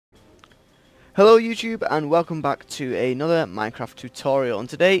Hello YouTube and welcome back to another Minecraft tutorial, and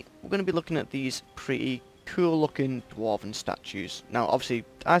today we're going to be looking at these pretty cool looking dwarven statues. Now obviously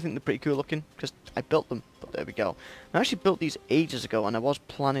I think they're pretty cool looking because I built them, but there we go. I actually built these ages ago and I was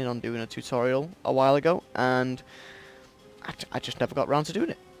planning on doing a tutorial a while ago and I just never got around to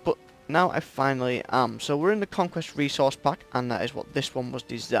doing it. But now I finally am. So we're in the Conquest resource pack and that is what this one was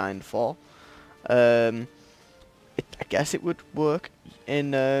designed for. I guess it would work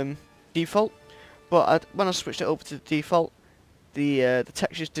in default. But when I switched it over to the default, the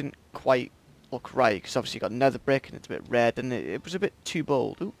textures didn't quite look right, because obviously you got nether brick and it's a bit red, and it was a bit too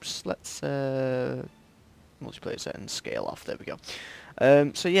bold. Oops, let's multiplayer settings, scale off, there we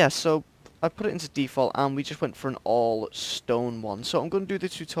go. So yeah, so I put it into default and we just went for an all stone one. So I'm going to do the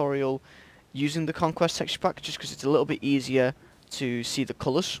tutorial using the Conquest texture pack, just because it's a little bit easier to see the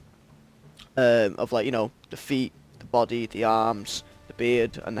colours of, like, you know, the feet, the body, the arms, the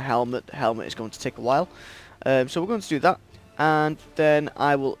beard and the helmet. The helmet is going to take a while, so we're going to do that, and then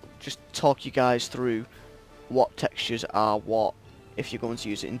I will just talk you guys through what textures are what if you're going to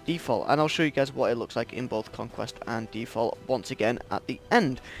use it in default, and I'll show you guys what it looks like in both Conquest and default once again at the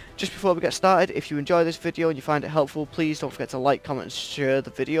end. Just before we get started, if you enjoy this video and you find it helpful, please don't forget to like, comment and share the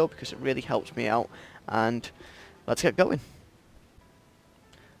video, because it really helps me out, and let's get going.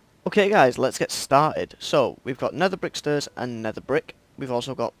 Okay guys, let's get started. So we've got nether brick stairs and nether brick. We've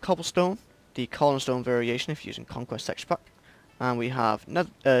also got cobblestone, the cornerstone variation if you're using Conquest texture pack, and we have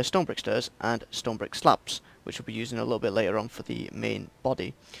stone brick stairs and stone brick slabs, which we'll be using a little bit later on for the main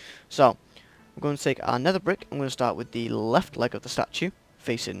body. So we're going to take our nether brick. I'm going to start with the left leg of the statue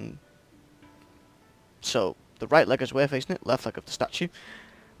facing, so the right leg as we're facing it, left leg of the statue.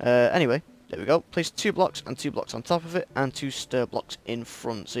 Anyway, there we go. Place 2 blocks and 2 blocks on top of it and 2 stir blocks in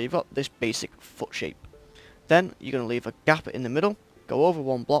front. So you've got this basic foot shape. Then you're going to leave a gap in the middle, go over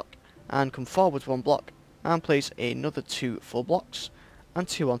 1 block and come forwards 1 block and place another 2 full blocks and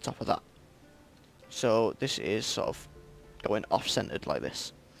 2 on top of that. So this is sort of going off-centered like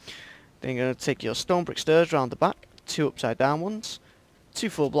this. Then you're going to take your stone brick stairs around the back, 2 upside down ones, 2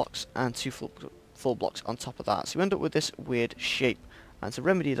 full blocks and 2 full blocks on top of that. So you end up with this weird shape. And to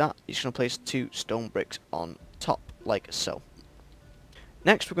remedy that, you're just going to place 2 stone bricks on top, like so.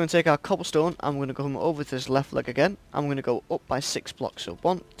 Next, we're going to take our cobblestone and we're going to come over to this left leg again. And we're going to go up by 6 blocks. So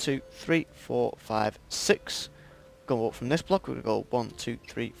 1, 2, 3, 4, 5, 6. Go up from this block, we're going to go 1, 2,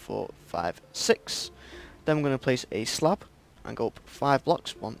 3, 4, 5, 6. Then we're going to place a slab and go up 5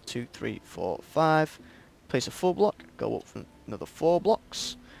 blocks. 1, 2, 3, 4, 5. Place a full block, go up from another 4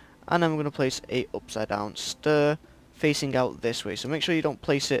 blocks. And then we're going to place a upside down stair facing out this way. So make sure you don't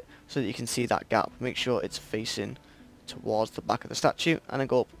place it so that you can see that gap. Make sure it's facing towards the back of the statue, and then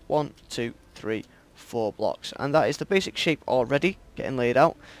go up 1, 2, 3, 4 blocks. And that is the basic shape already getting laid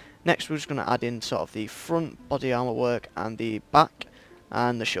out. Next we're just going to add in sort of the front body armor work and the back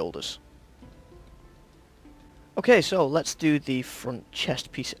and the shoulders. Okay, so let's do the front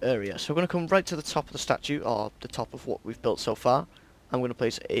chest piece area. So we're going to come right to the top of the statue, or the top of what we've built so far. I'm going to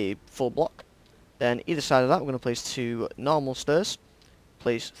place a full block. Then either side of that we're going to place 2 normal stairs,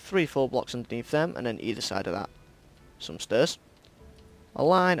 place 3 full blocks underneath them, and then either side of that some stairs. A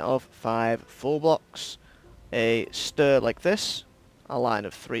line of 5 full blocks, a stair like this, a line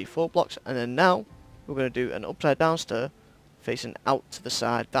of 3 full blocks, and then now we're going to do an upside down stair facing out to the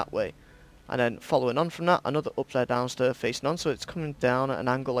side that way. And then following on from that, another upside down stair facing on, so it's coming down at an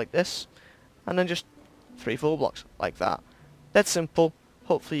angle like this, and then just 3 full blocks like that. That's simple.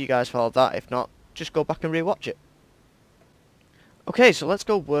 Hopefully you guys followed that. If not, just go back and rewatch it. Okay, so let's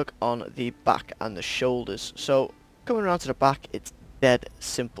go work on the back and the shoulders. So coming around to the back, it's dead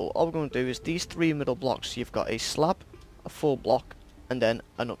simple. All we're going to do is these 3 middle blocks. You've got a slab, a full block, and then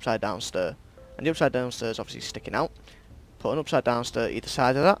an upside down stair. And the upside down stair is obviously sticking out. Put an upside down stair either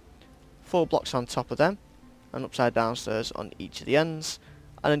side of that, 4 blocks on top of them, and upside down stairs on each of the ends,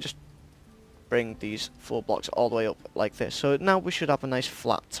 and then just bring these 4 blocks all the way up like this. So now we should have a nice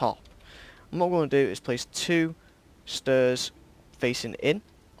flat top. And what we're going to do is place 2 stairs facing in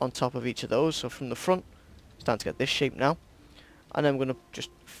on top of each of those. So from the front, it's starting to get this shape now. And then we're going to just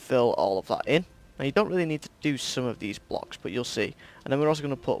fill all of that in. Now you don't really need to do some of these blocks, but you'll see. And then we're also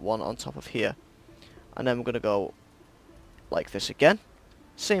going to put one on top of here. And then we're going to go like this again.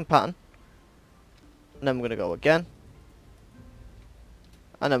 Same pattern. And then we're going to go again.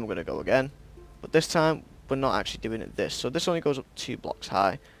 And then we're going to go again. But this time, we're not actually doing it this. So this only goes up 2 blocks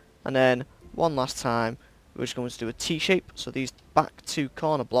high. And then one last time, we're just going to do a T shape, so these back 2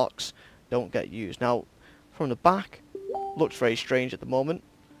 corner blocks don't get used. Now, from the back, looks very strange at the moment.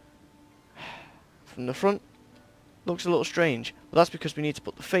 From the front, looks a little strange. Well, that's because we need to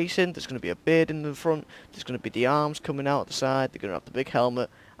put the face in. There's going to be a beard in the front. There's going to be the arms coming out the side. They're going to have the big helmet.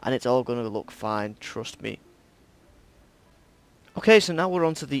 And it's all going to look fine, trust me. Okay, so now we're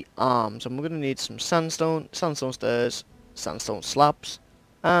on to the arms. And we're going to need some sandstone stairs, sandstone slabs,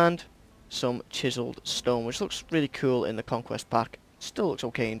 and some chiseled stone, which looks really cool in the conquest pack. Still looks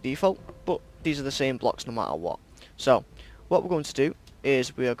okay in default, but these are the same blocks no matter what. So, what we're going to do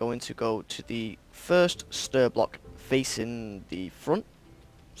is we are going to go to the first stair block facing the front.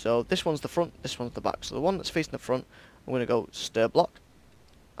 So this one's the front, this one's the back. So the one that's facing the front, I'm going to go stair block,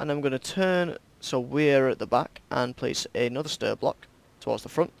 and I'm going to turn so we're at the back and place another stair block towards the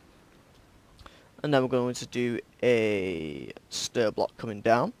front. And then we're going to do a stair block coming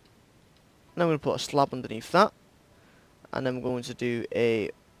down. And I'm going to put a slab underneath that. And then we're going to do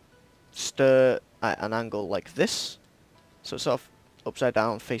a stair at an angle like this. So it's sort of upside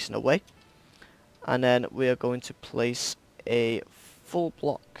down facing away. And then we are going to place a full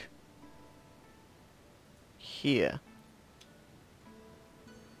block here.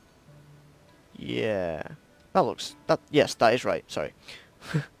 Yeah. Yes, that is right, sorry.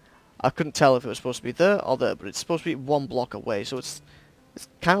 I couldn't tell if it was supposed to be there or there, but it's supposed to be one block away, so it's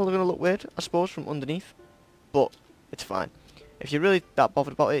kind of going to look weird, I suppose, from underneath, but it's fine. If you're really that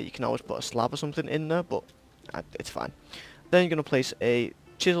bothered about it, you can always put a slab or something in there, but it's fine. Then you're going to place a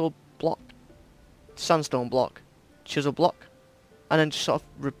chisel block, sandstone block, chisel block, and then just sort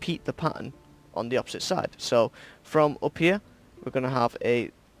of repeat the pattern on the opposite side. So from up here, we're going to have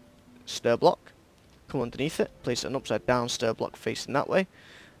a stair block, come underneath it, place an upside down stair block facing that way.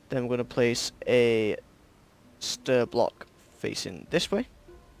 Then we're going to place a stair block facing this way,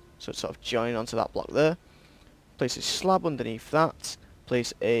 so it's sort of joining onto that block there. Place a slab underneath that,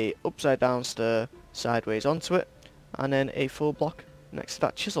 place a upside down stair sideways onto it, and then a full block next to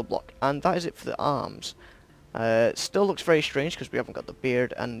that chisel block. And that is it for the arms. Still looks very strange because we haven't got the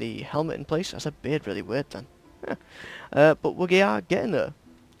beard and the helmet in place. I said beard really weird then. But we are getting there.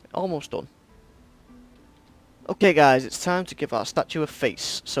 Almost done. Okay guys, it's time to give our statue a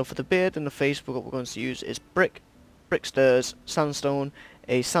face. So for the beard and the face, what we're going to use is brick stairs, sandstone,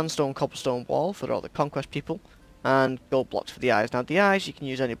 a sandstone cobblestone wall for all the conquest people, and gold blocks for the eyes. Now the eyes, you can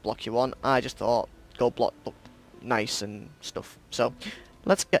use any block you want. I just thought gold block looked nice and stuff. So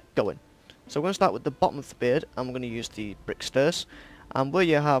let's get going. So we're going to start with the bottom of the beard, and we're going to use the brick stairs. And where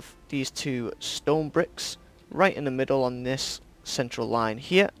you have these two stone bricks, right in the middle on this central line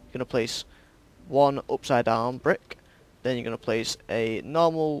here, you're going to place one upside down brick, then you're going to place a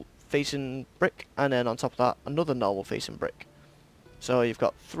normal facing brick, and then on top of that another normal facing brick. So you've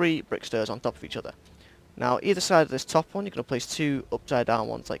got 3 brick stairs on top of each other. Now either side of this top one, you're going to place 2 upside down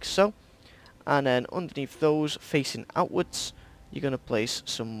ones like so, and then underneath those facing outwards, you're going to place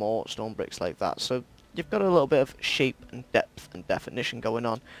some more stone bricks like that. So you've got a little bit of shape and depth and definition going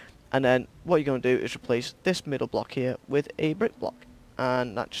on. And then what you're going to do is replace this middle block here with a brick block,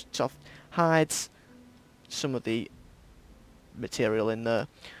 and that just sort of hides some of the material in there.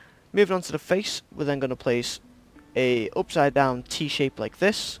 Moving on to the face, we're then going to place a upside down T shape like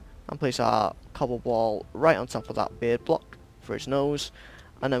this, and place our cobble wall right on top of that beard block for his nose,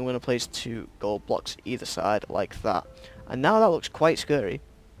 and then we're going to place 2 gold blocks either side like that. And now that looks quite scary,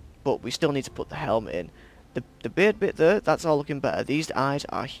 but we still need to put the helmet in. The beard bit there, that's all looking better. These eyes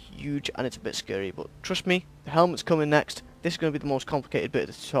are huge and it's a bit scary, but trust me, the helmet's coming next. This is going to be the most complicated bit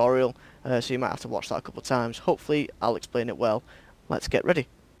of the tutorial, so you might have to watch that a couple of times. Hopefully I'll explain it well. Let's get ready.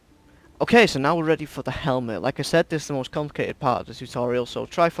 Okay, so now we're ready for the helmet. Like I said, this is the most complicated part of the tutorial, so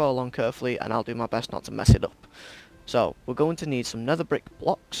try follow along carefully and I'll do my best not to mess it up. So, we're going to need some nether brick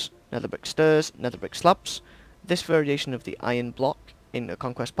blocks, nether brick stairs, nether brick slabs, this variation of the iron block in the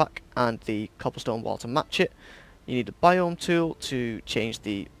conquest pack, and the cobblestone wall to match it. You need a biome tool to change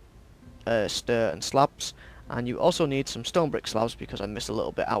the stair and slabs, and you also need some stone brick slabs because I missed a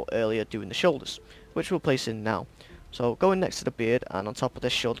little bit out earlier doing the shoulders, which we'll place in now. So going next to the beard and on top of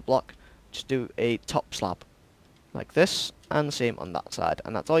this shoulder block, just do a top slab like this, and the same on that side,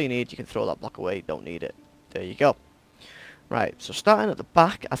 and that's all you need. You can throw that block away, don't need it. There you go. Right, so starting at the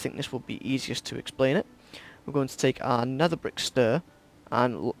back, I think this will be easiest to explain it. We're going to take our nether brick stair,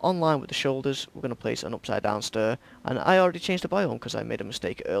 and on line with the shoulders, we're going to place an upside down stair, and I already changed the biome because I made a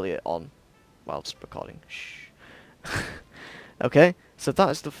mistake earlier on whilst recording. Shh. Okay, so that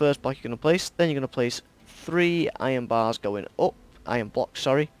is the first block you're going to place. Then you're going to place 3 iron bars going up, iron blocks,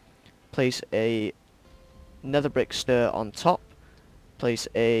 sorry. Place a nether brick stair on top, place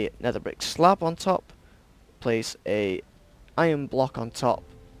a nether brick slab on top, place a iron block on top,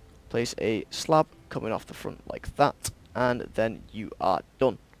 place a slab coming off the front like that, and then you are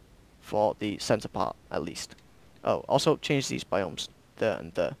done for the center part at least. Oh, also change these biomes there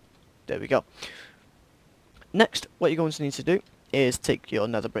and there. There we go. Next, what you're going to need to do is take your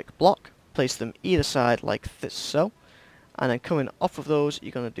nether brick block, place them either side like this so, and then coming off of those,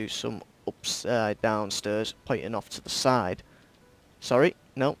 you're going to do some upside down stairs pointing off to the side. Sorry,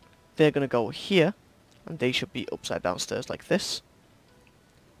 no, they're going to go here, and they should be upside down stairs like this.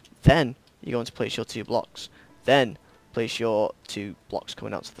 Then, you're going to place your 2 blocks. Then, place your 2 blocks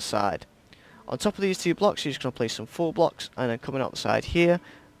coming out to the side. On top of these 2 blocks, you're just going to place some 4 blocks, and then coming out the side here,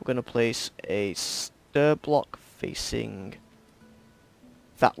 we're going to place a stair block facing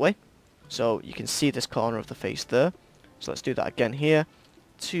that way. So you can see this corner of the face there. So let's do that again here.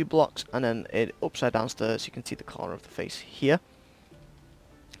 2 blocks, and then it upside down stairs, you can see the corner of the face here.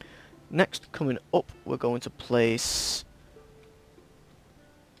 Next, coming up, we're going to place...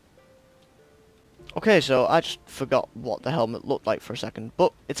 Okay, so I just forgot what the helmet looked like for a second,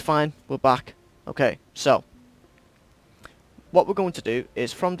 but it's fine, we're back. Okay, so what we're going to do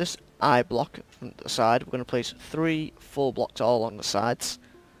is from this eye block from the side, we're going to place 3 full blocks all along the sides.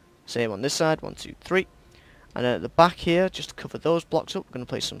 Same on this side, 1, 2, 3. And then at the back here, just to cover those blocks up, we're going to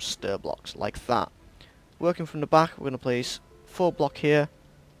place some stair blocks like that. Working from the back, we're going to place 4 block here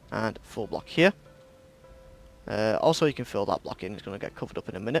and 4 block here. Also, you can fill that block in, it's going to get covered up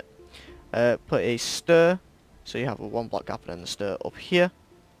in a minute. Put a stair, so you have a 1 block gap and then the stair up here.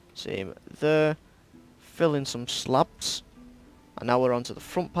 Same there. Fill in some slabs. And now we're onto the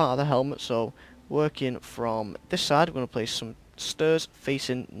front part of the helmet, so working from this side, we're going to place some stairs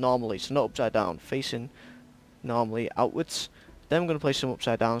facing normally, so not upside down, facing normally outwards. Then we're going to place some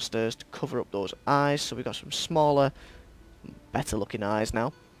upside down stairs to cover up those eyes, so we've got some smaller, better looking eyes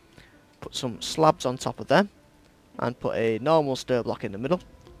now. Put some slabs on top of them, and put a normal stair block in the middle.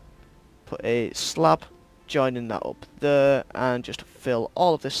 Put a slab joining that up there, and just fill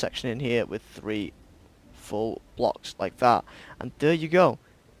all of this section in here with 3 full blocks like that. And there you go.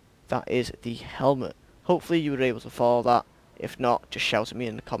 That is the helmet. Hopefully you were able to follow that. If not, just shout at me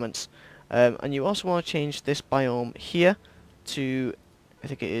in the comments. And you also want to change this biome here to, I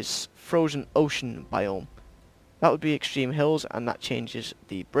think it is Frozen Ocean biome. That would be Extreme Hills, and that changes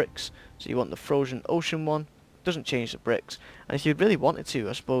the bricks. So you want the Frozen Ocean one. Doesn't change the bricks. And if you really wanted to,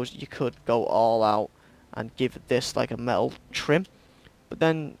 I suppose you could go all out and give this like a metal trim. But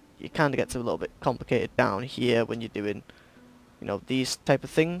then you kind of gets a little bit complicated down here when you're doing, you know, these type of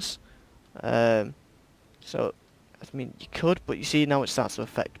things. So I mean, you could, but you see now it starts to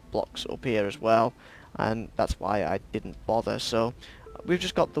affect blocks up here as well, and that's why I didn't bother. So we've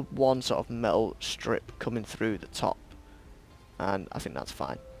just got the one sort of metal strip coming through the top, and I think that's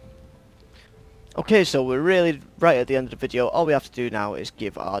fine. Okay, so we're really right at the end of the video. All we have to do now is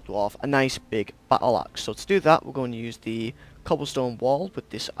give our dwarf a nice big battle axe. So to do that, we're going to use the cobblestone wall with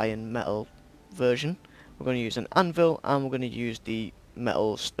this iron metal version. We're going to use an anvil, and we're going to use the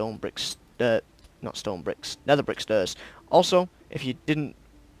metal stone bricks, not stone bricks, nether brick stairs. Also, if you didn't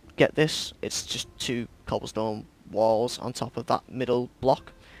get this, it's just 2 cobblestone walls on top of that middle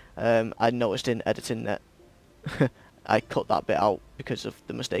block. I noticed in editing that I cut that bit out because of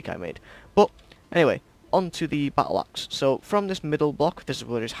the mistake I made. But anyway, onto the battle axe. So from this middle block, this is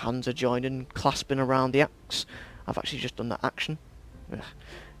where his hands are joining, clasping around the axe. I've actually just done that action.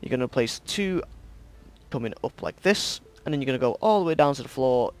 You're going to place 2 coming up like this, and then you're going to go all the way down to the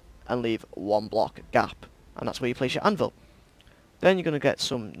floor and leave 1 block gap, and that's where you place your anvil. Then you're going to get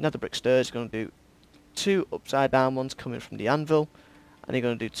some nether brick stairs. You're going to do 2 upside down ones coming from the anvil, and you're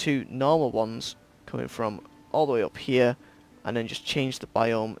going to do 2 normal ones coming from all the way up here, and then just change the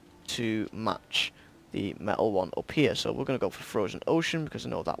biome to match the metal one up here. So we're going to go for Frozen Ocean because I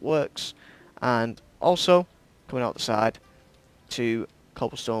know that works, and also coming out the side 2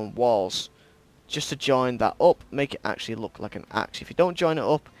 cobblestone walls just to join that up, make it actually look like an axe. If you don't join it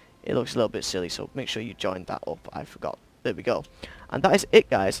up, it looks a little bit silly, so make sure you join that up. I forgot. There we go. And that is it,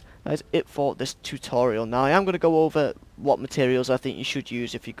 guys. That is it for this tutorial. Now, I am going to go over what materials I think you should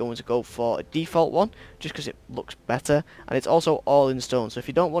use if you're going to go for a default one, just because it looks better. And it's also all in stone, so if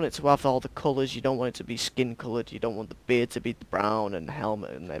you don't want it to have all the colours, you don't want it to be skin coloured, you don't want the beard to be brown and the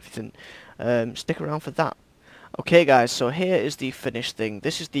helmet and everything, stick around for that. Okay, guys, so here is the finished thing.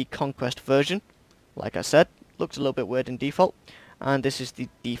 This is the conquest version. Like I said, looks a little bit weird in default. And this is the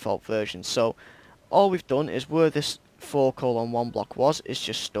default version. So all we've done is where this 4:1 block was, is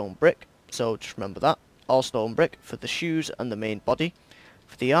just stone brick. So just remember that. All stone brick for the shoes and the main body.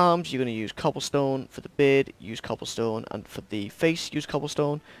 For the arms, you're going to use cobblestone. For the beard, use cobblestone. And for the face, use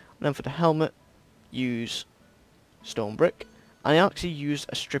cobblestone. And then for the helmet, use stone brick. And I actually used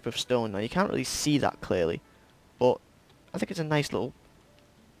a strip of stone. Now you can't really see that clearly, but I think it's a nice little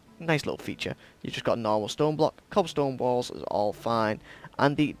nice little feature. You just got a normal stone block, cobblestone walls is all fine,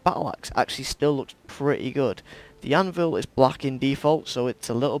 and the battle axe actually still looks pretty good. The anvil is black in default, so it's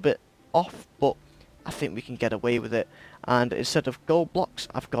a little bit off, but I think we can get away with it. And instead of gold blocks,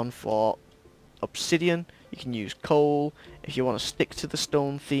 I've gone for obsidian. You can use coal. If you want to stick to the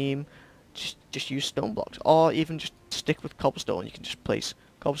stone theme, just use stone blocks, or even just stick with cobblestone. You can just place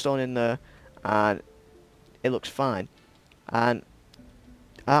cobblestone in there, and it looks fine. And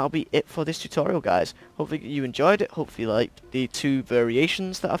that'll be it for this tutorial, guys. Hopefully you enjoyed it. Hopefully you liked the two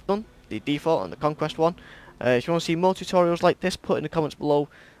variations that I've done, the default and the conquest one. If you want to see more tutorials like this, put in the comments below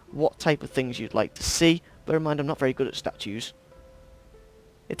what type of things you'd like to see. Bear in mind, I'm not very good at statues.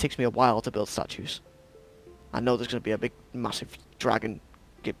 It takes me a while to build statues. I know there's going to be a big, massive dragon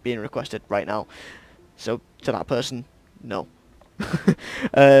being requested right now. So, to that person, no.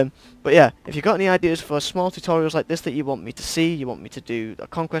 But yeah, if you've got any ideas for small tutorials like this that you want me to see, you want me to do a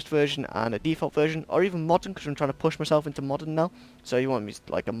conquest version and a default version, or even modern, because I'm trying to push myself into modern now. So you want me to,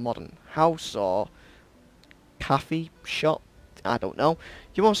 like, a modern house or cafe shop, I don't know.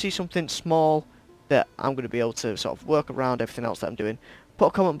 You want to see something small that I'm going to be able to sort of work around everything else that I'm doing, put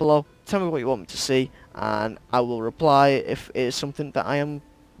a comment below, tell me what you want me to see, and I will reply if it is something that I am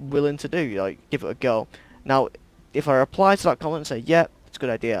willing to do, like give it a go. Now, if I reply to that comment and say, yeah, it's a good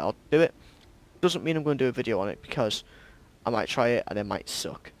idea, I'll do it, doesn't mean I'm going to do a video on it, because I might try it and it might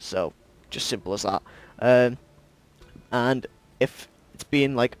suck. So, just simple as that. And if it's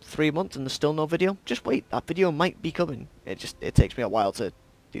been like 3 months and there's still no video, just wait, that video might be coming. It takes me a while to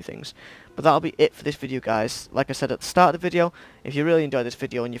do things. But that'll be it for this video, guys. Like I said at the start of the video, if you really enjoyed this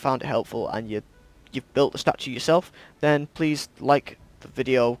video and you found it helpful and you've built the statue yourself, then please like the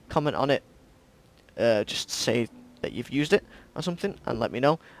video, comment on it, just say that you've used it or something and let me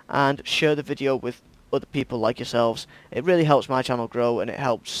know, and share the video with other people like yourselves. It really helps my channel grow, and it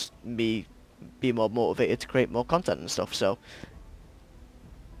helps me be more motivated to create more content and stuff. So,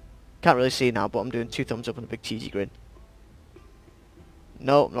 can't really see now, but I'm doing 2 thumbs up and a big cheesy grin.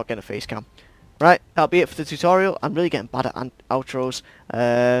 No, I'm not getting a face cam. Right, that'll be it for the tutorial. I'm really getting bad at outros.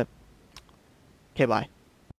 Okay, bye.